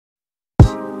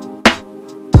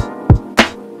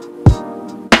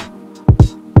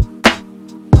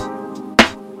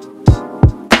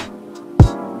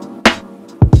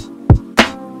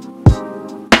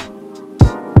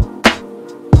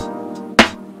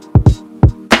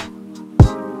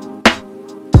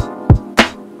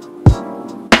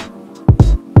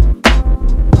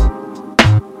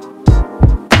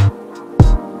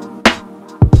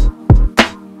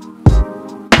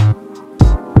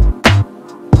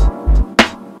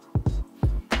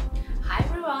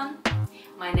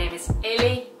is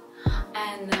Eli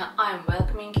and I'm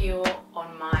welcoming you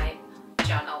on my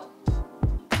channel.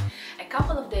 A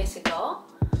couple of days ago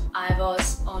I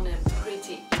was on a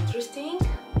pretty interesting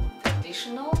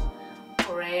traditional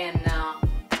Korean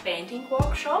painting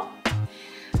workshop,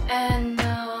 and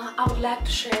I would like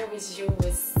to share with you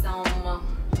some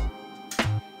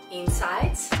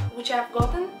insights which I've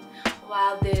gotten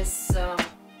while this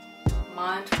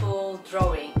mindful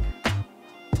drawing.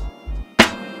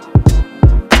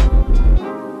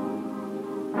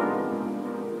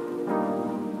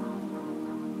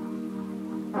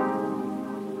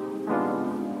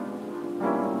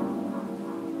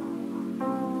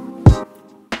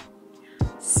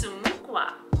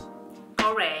 Sumukwa,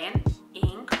 Korean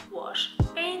ink wash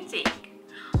painting,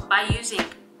 by using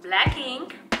black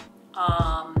ink,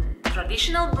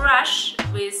 traditional brush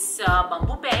with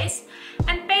bamboo base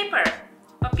and paper,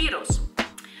 papyrus.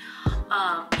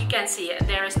 You can see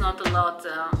there is not a lot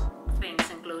of things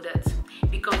included,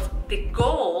 because the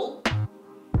goal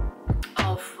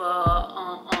of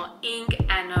ink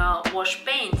and wash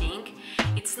painting,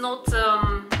 it's not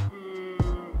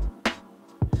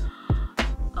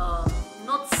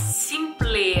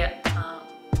simply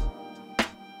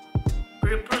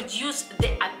reproduce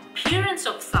the appearance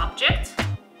of subject,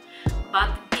 but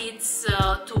it's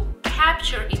to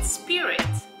capture its spirit.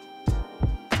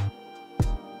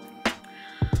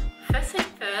 First thing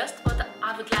first, what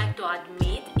I would like to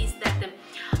admit is that the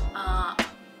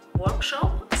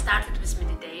workshop started with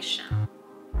meditation.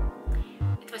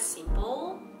 It was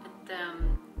simple.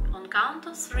 On count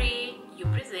of 3 you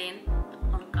breathe in,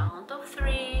 on count of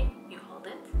 3 you hold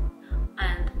it,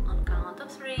 and on count of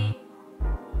 3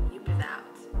 you breathe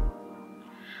out.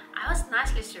 I was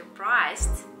nicely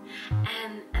surprised,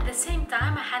 and at the same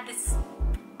time I had this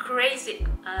crazy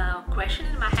question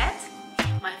in my head.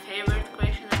 My favorite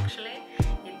question actually.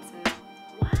 It's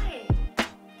why?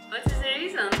 What is the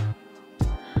reason?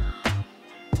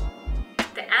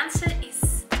 The answer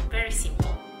is very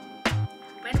simple.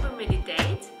 When we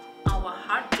meditate, our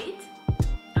heart rate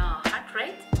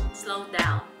slows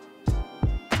down,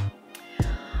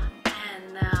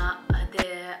 and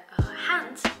the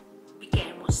hands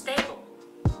became more stable.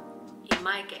 In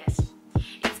my case,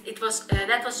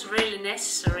 that was really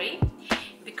necessary,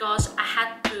 because I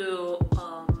had to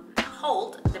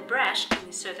hold the brush in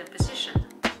a certain position.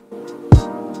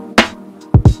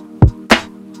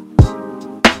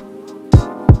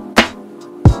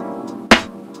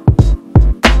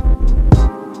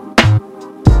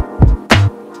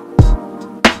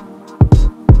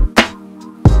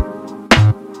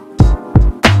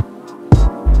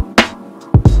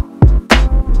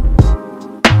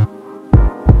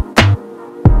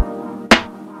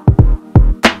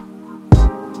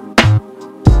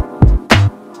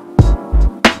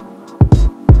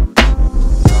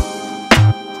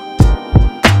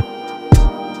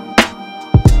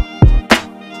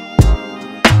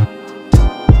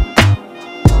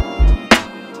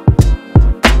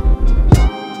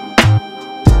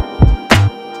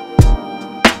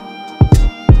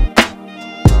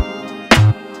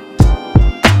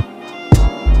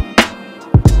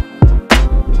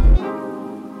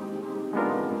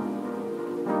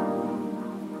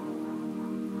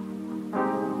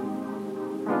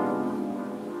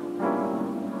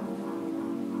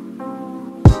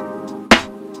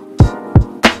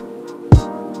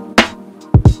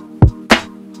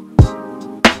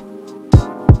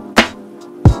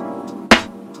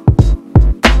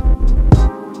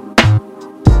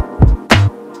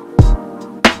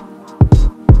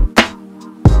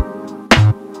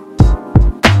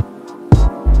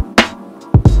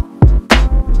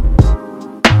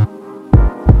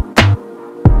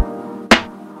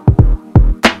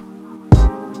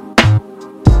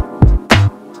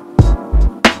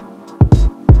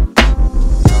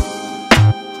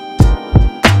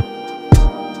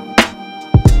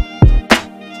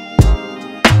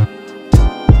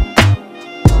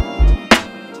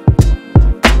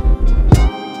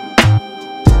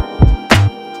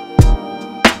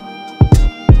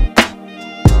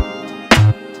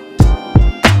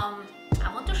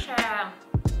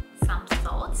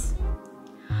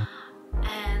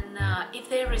 If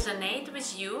they resonate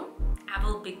with you, I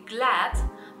will be glad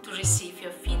to receive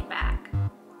your feedback.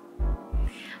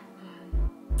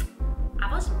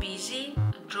 I was busy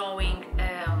drawing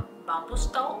a bamboo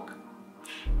stalk,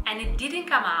 and it didn't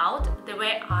come out the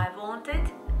way I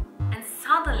wanted, and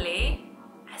suddenly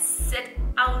I said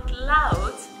out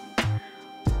loud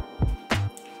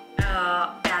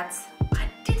that I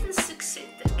didn't succeed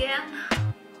again.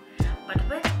 But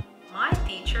when my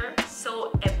teacher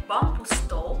saw a bamboo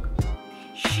stalk,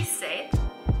 she said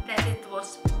that it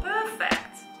was perfect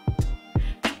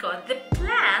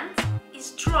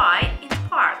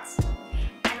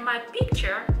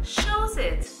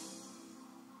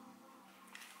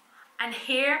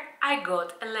Here I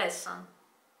got a lesson.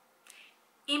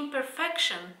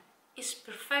 Imperfection is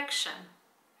perfection.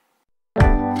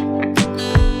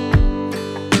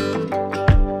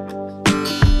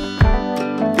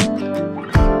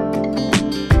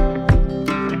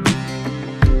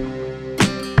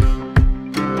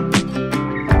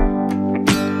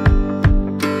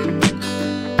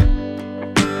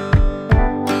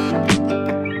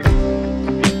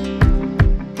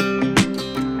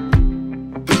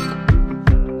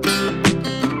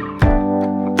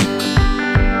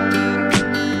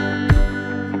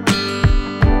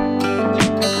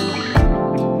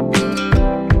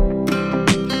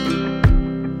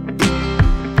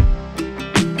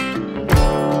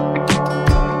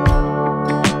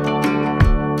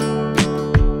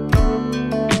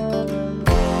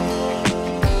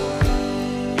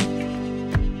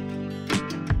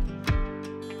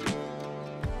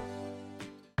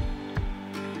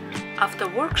 After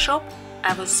workshop,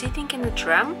 I was sitting in the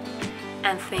tram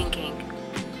and thinking,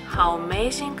 how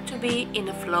amazing to be in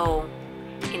a flow,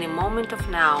 in a moment of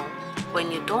now,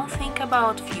 when you don't think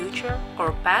about future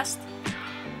or past.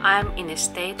 I'm in a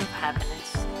state of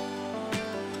happiness.